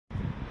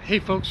Hey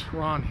folks,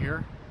 Ron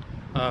here.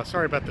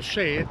 Sorry about the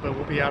shade, but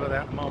we'll be out of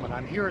that in a moment.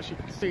 I'm here, as you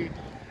can see,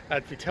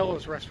 at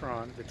Vitellos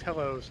restaurant.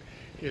 Vitellos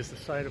is the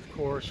site, of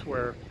course,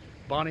 where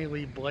Bonnie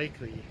Lee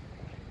Blakey,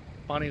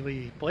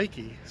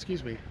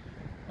 excuse me,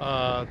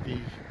 at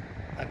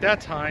that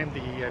time,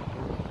 the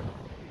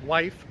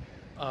wife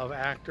of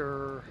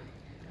actor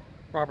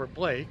Robert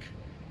Blake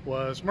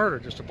was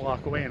murdered just a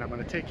block away, and I'm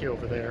going to take you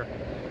over there.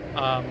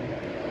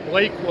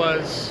 Blake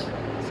was,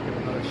 let's get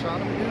another shot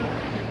of him here.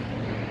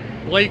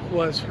 Blake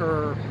was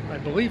her, I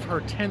believe,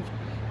 her 10th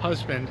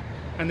husband,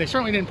 and they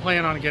certainly didn't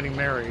plan on getting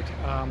married.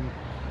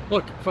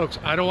 Look, folks,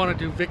 I don't want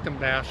to do victim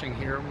bashing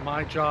here.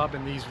 My job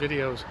in these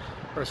videos,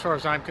 or as far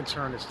as I'm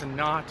concerned, is to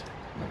not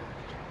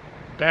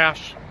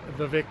bash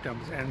the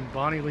victims, and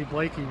Bonnie Lee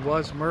Blakey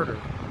was murdered.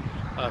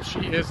 She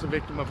is the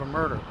victim of a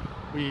murder.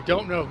 We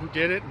don't know who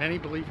did it. Many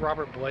believe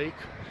Robert Blake,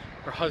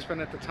 her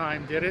husband at the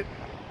time, did it.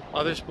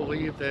 Others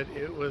believe that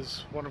it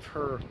was one of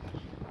her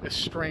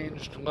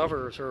estranged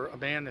lovers, or a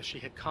man that she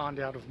had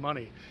conned out of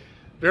money.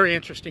 Very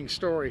interesting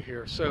story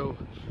here. So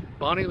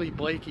Bonnie Lee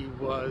Blakey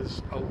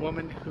was a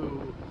woman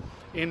who,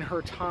 in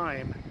her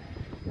time,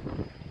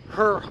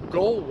 her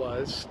goal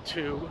was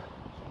to,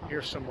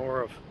 here's some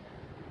more of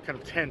kind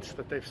of tents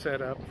that they've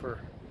set up for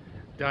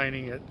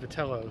dining at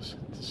Vitellos,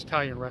 this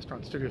Italian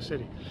restaurant, Studio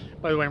City.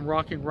 By the way, I'm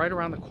walking right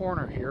around the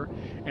corner here,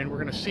 and we're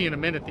going to see in a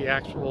minute the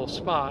actual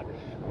spot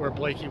where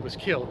Blakey was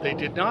killed. They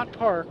did not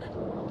park,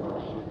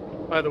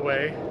 by the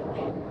way,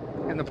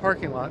 in the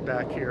parking lot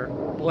back here.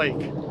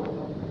 Blake,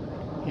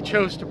 he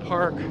chose to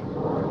park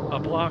a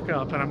block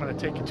up, and I'm going to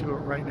take you to it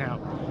right now.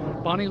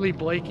 Bonnie Lee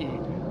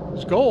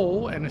Blakey's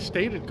goal, and a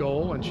stated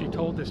goal, and she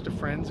told this to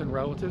friends and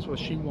relatives,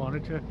 was she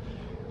wanted to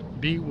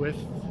be with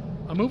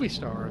a movie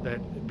star,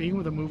 that being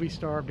with a movie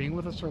star, being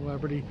with a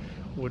celebrity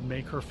would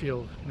make her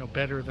feel,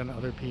 better than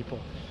other people.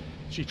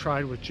 She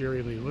tried with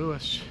Jerry Lee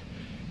Lewis,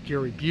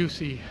 Gary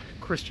Busey,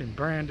 Christian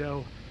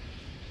Brando.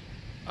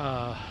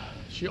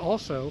 She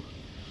also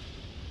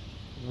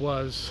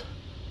was,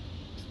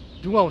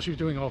 well, she was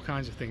doing all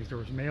kinds of things. There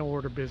was mail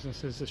order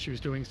businesses that she was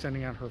doing,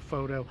 sending out her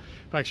photo.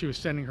 In fact, she was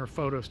sending her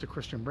photos to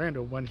Christian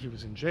Brando when he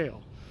was in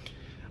jail.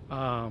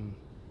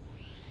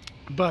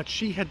 But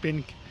she had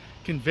been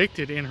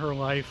convicted in her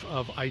life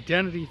of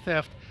identity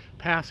theft,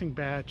 passing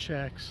bad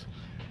checks,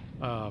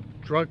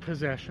 drug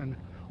possession,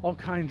 all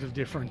kinds of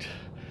different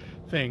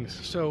things.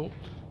 So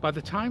by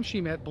the time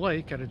she met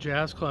Blake at a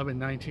jazz club in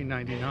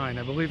 1999,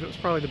 I believe it was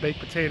probably the Baked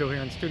Potato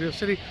here in Studio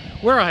City,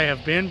 where I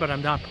have been, but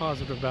I'm not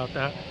positive about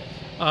that.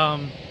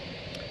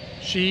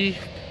 She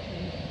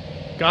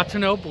got to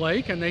know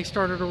Blake, and they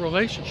started a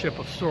relationship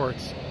of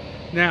sorts.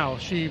 Now,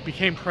 she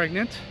became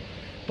pregnant.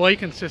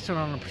 Blake insisted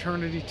on a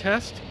paternity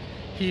test.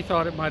 He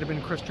thought it might have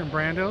been Christian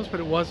Brando's, but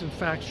it was in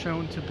fact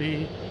shown to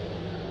be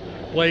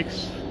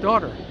Blake's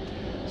daughter.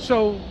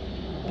 So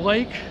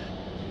Blake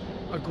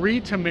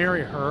agreed to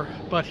marry her,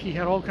 but he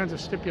had all kinds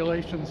of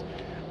stipulations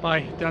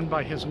done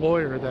by his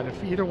lawyer that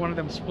if either one of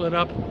them split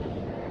up,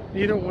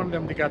 either one of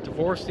them got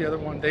divorced, the other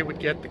one, they would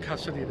get the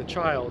custody of the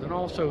child. And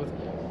also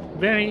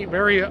many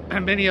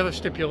other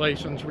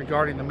stipulations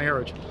regarding the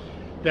marriage,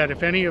 that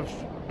if any of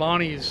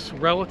Bonnie's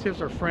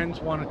relatives or friends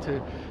wanted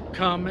to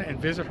come and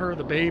visit her,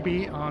 the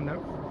baby,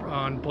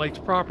 on Blake's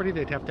property,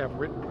 they'd have to have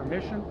written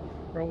permission,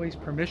 or at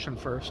least permission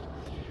first.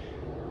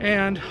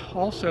 And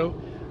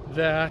also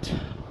that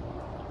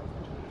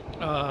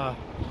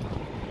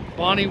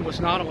Bonnie was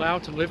not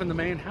allowed to live in the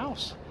main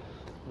house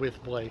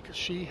with Blake.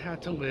 She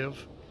had to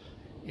live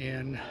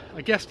in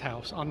a guest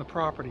house on the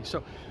property.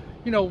 So,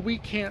 we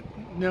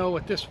can't know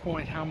at this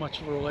point how much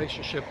of a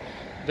relationship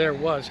there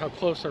was, how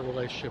close their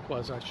relationship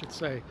was, I should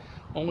say,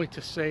 only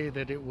to say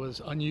that it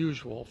was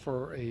unusual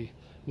for a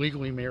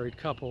legally married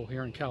couple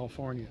here in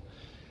California.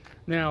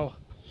 Now,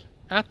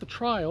 at the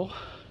trial,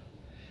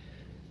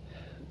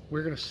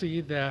 we're going to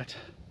see that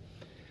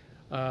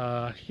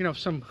a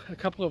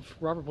couple of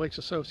Robert Blake's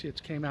associates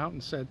came out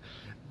and said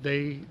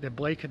that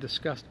Blake had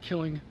discussed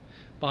killing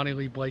Bonnie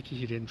Lee Blakey.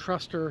 He didn't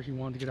trust her. He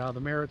wanted to get out of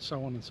the marriage,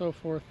 so on and so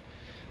forth.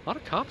 A lot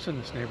of cops in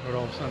this neighborhood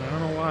all of a sudden. I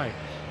don't know why.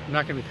 I'm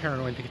not going to be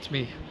paranoid. I think it's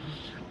me,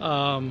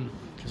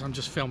 because I'm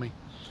just filming.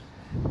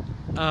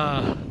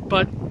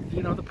 But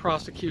the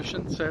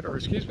prosecution said, or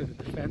excuse me,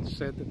 the defense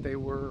said that they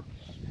were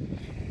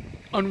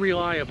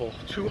unreliable,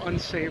 too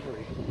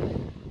unsavory.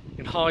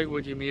 In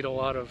Hollywood, you meet a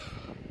lot of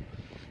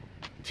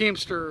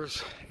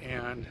Teamsters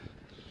and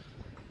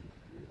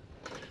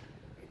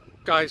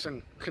guys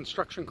in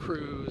construction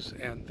crews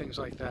and things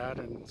like that,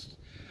 and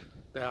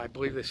I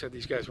believe they said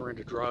these guys were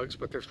into drugs,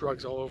 but there's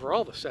drugs all over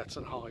all the sets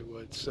in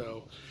Hollywood,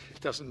 so it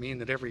doesn't mean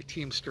that every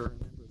Teamster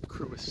member of the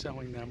crew is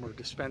selling them or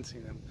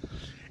dispensing them.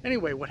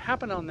 Anyway, what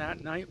happened on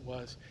that night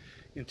was,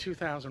 in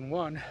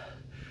 2001,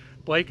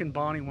 Blake and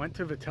Bonnie went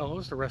to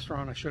Vitellos, the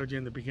restaurant I showed you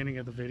in the beginning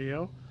of the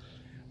video.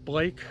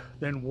 Blake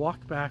then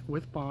walked back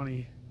with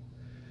Bonnie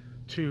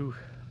to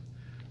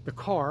the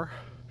car,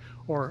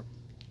 or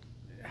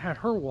had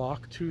her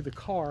walk to the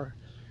car,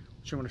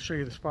 which I'm going to show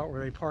you the spot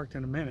where they parked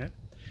in a minute.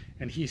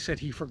 And he said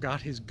he forgot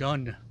his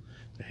gun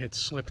that had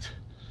slipped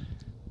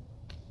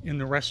in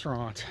the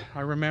restaurant.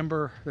 I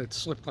remember that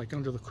slipped like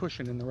under the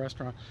cushion in the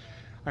restaurant.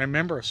 I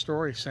remember a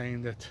story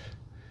saying that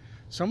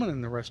someone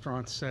in the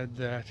restaurant said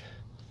that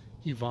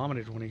he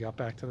vomited when he got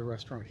back to the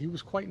restaurant. He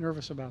was quite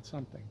nervous about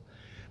something.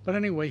 But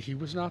anyway, he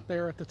was not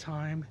there at the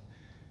time.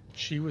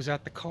 She was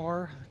at the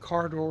car. The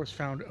car door was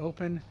found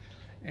open.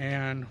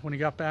 And when he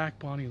got back,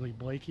 Bonnie Lee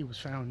Blakey was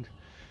found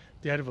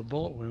dead of a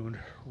bullet wound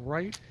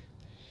right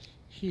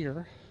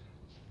here.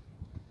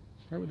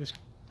 Right with this,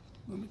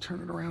 let me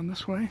turn it around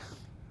this way.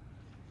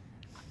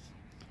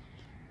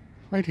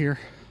 Right here.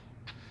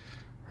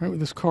 Right where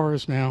this car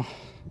is now.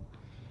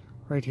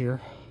 Right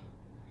here.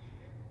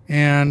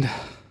 And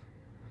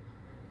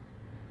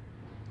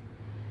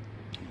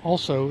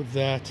also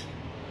that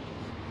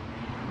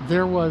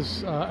there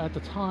was, at the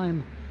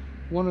time,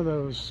 one of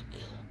those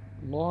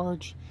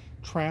large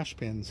trash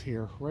bins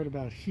here, right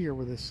about here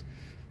where this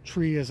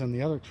tree is and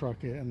the other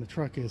truck is, and the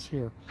truck is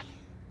here.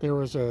 There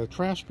was a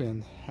trash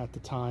bin at the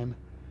time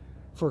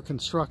for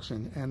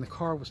construction, and the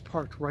car was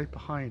parked right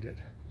behind it.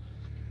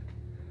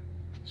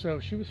 So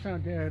she was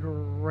found dead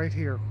right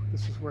here.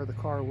 This is where the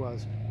car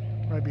was,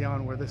 right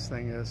beyond where this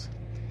thing is.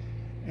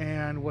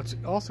 And what's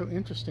also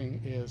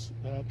interesting is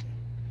that,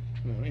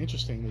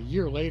 a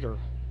year later,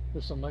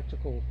 this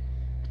electrical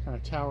kind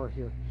of tower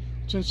here.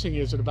 What's interesting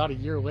is that about a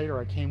year later,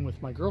 I came with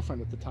my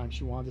girlfriend at the time.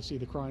 She wanted to see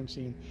the crime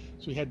scene.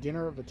 So we had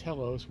dinner at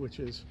Vitellos, which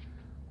is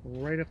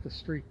right up the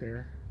street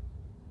there.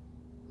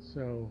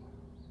 So,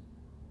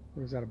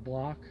 what is that, a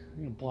block?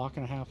 A block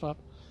and a half up.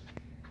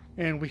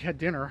 And we had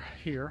dinner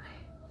here.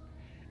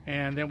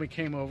 And then we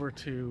came over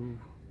to,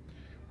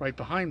 right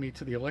behind me,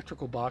 to the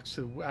electrical box,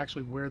 to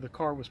actually where the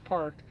car was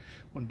parked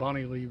when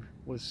Bonnie Lee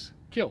was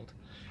killed.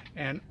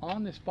 And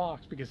on this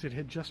box, because it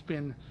had just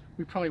been,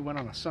 we probably went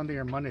on a Sunday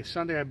or Monday.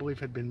 Sunday, I believe,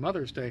 had been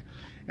Mother's Day.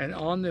 And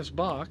on this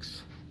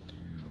box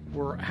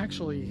were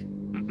actually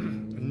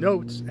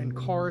notes and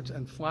cards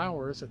and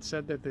flowers that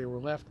said that they were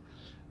left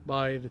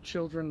by the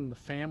children and the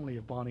family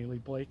of Bonnie Lee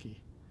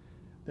Blakey.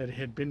 That it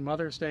had been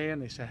Mother's Day,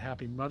 and they said,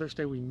 "Happy Mother's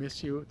Day, we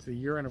miss you. It's the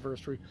year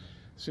anniversary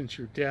since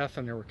your death,"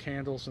 and there were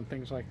candles and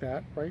things like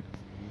that, right?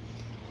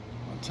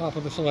 On top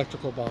of this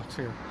electrical box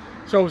here.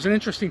 So it was an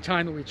interesting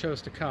time that we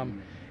chose to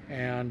come.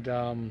 And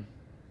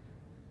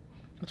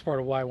that's part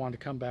of why I wanted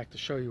to come back to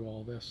show you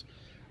all this.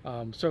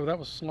 So that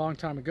was a long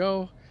time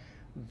ago.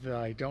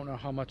 I don't know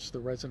how much the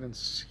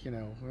residents,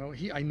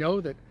 I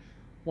know that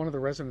one of the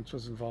residents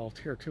was involved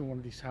here too, one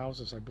of these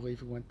houses. I believe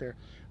he went there.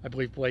 I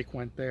believe Blake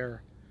went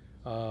there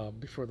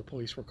before the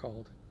police were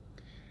called.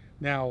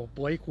 Now,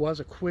 Blake was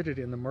acquitted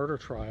in the murder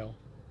trial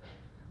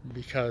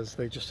because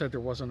they just said there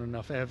wasn't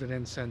enough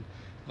evidence. And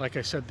like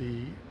I said,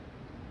 the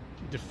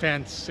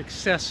defense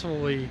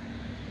successfully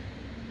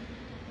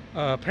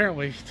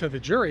apparently to the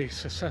jury,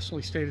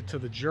 successfully stated to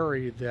the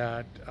jury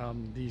that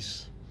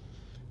these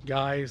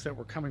guys that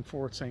were coming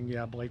forward saying,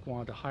 yeah, Blake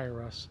wanted to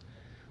hire us,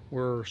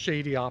 were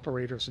shady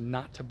operators and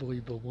not to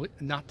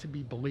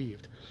be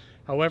believed.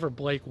 However,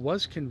 Blake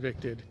was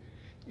convicted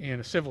in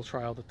a civil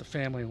trial that the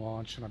family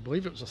launched, and I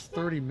believe it was a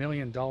 $30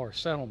 million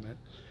settlement.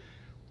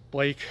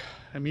 Blake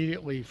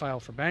immediately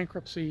filed for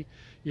bankruptcy.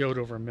 He owed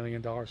over $1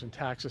 million in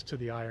taxes to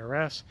the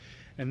IRS.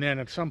 And then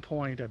at some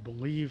point, I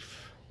believe,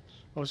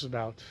 it was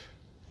about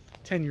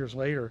 10 years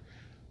later,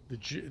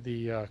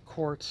 the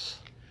courts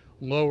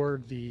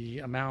lowered the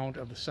amount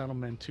of the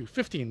settlement to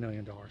 $15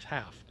 million,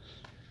 half.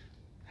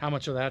 How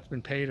much of that's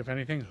been paid, if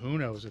anything, who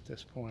knows at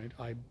this point.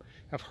 I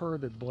have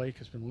heard that Blake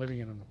has been living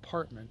in an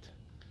apartment,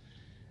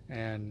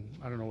 and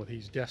I don't know whether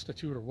he's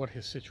destitute or what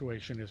his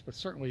situation is, but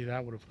certainly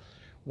that would have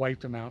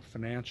wiped him out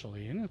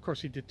financially. And of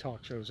course he did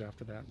talk shows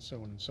after that and so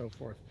on and so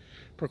forth,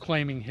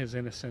 proclaiming his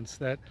innocence,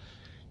 that,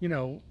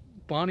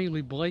 Bonnie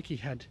Lee Blakey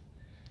had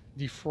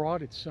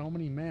defrauded so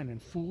many men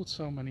and fooled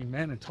so many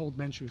men and told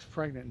men she was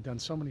pregnant and done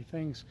so many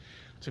things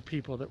to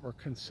people that were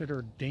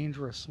considered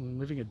dangerous and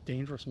living a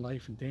dangerous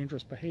life and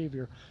dangerous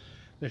behavior,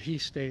 that he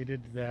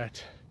stated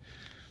that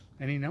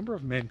any number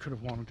of men could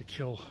have wanted to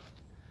kill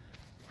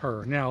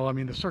her. Now, I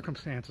mean, the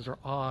circumstances are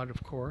odd,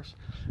 of course,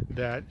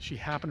 that she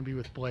happened to be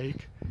with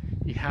Blake.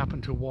 He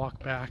happened to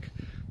walk back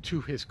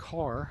to his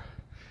car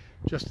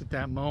just at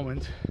that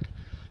moment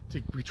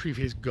to retrieve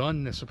his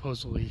gun that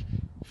supposedly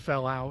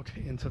fell out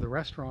into the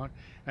restaurant,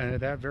 and at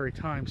that very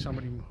time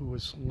somebody who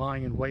was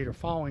lying in wait or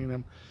following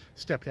them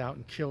stepped out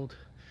and killed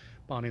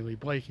Bonnie Lee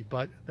Blakey.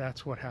 But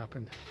that's what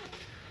happened.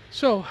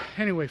 So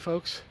anyway,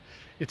 folks,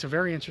 it's a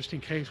very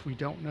interesting case. We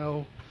don't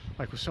know,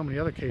 like with so many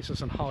other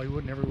cases in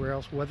Hollywood and everywhere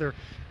else, whether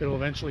it'll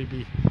eventually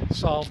be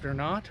solved or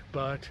not,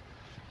 but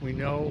we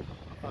know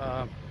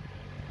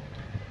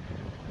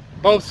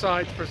both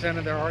sides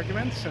presented their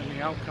arguments, and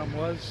the outcome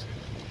was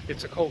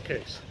it's a cold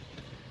case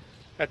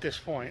at this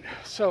point.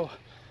 So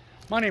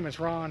my name is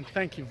Ron.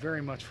 Thank you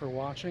very much for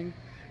watching.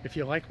 If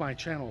you like my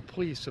channel,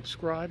 please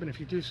subscribe. And if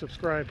you do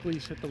subscribe,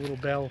 please hit the little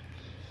bell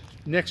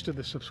next to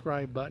the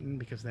subscribe button,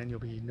 because then you'll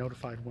be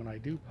notified when I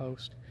do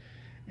post,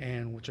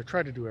 and which I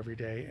try to do every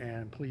day.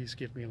 And please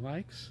give me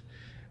likes,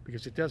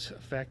 because it does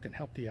affect and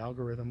help the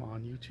algorithm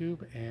on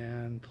YouTube.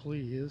 And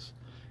please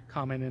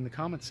comment in the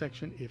comment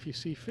section if you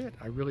see fit.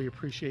 I really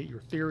appreciate your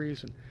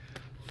theories and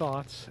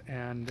thoughts,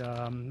 and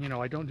you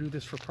know, I don't do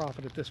this for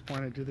profit at this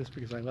point. I do this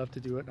because I love to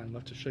do it, and I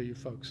love to show you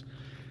folks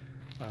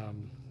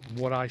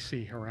what I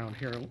see around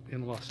here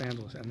in Los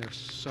Angeles, and there's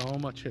so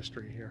much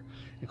history here,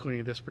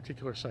 including this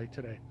particular site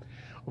today.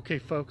 Okay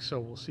folks, so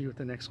we'll see you at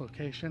the next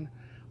location.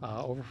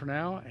 Over for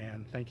now,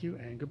 and thank you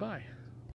and goodbye.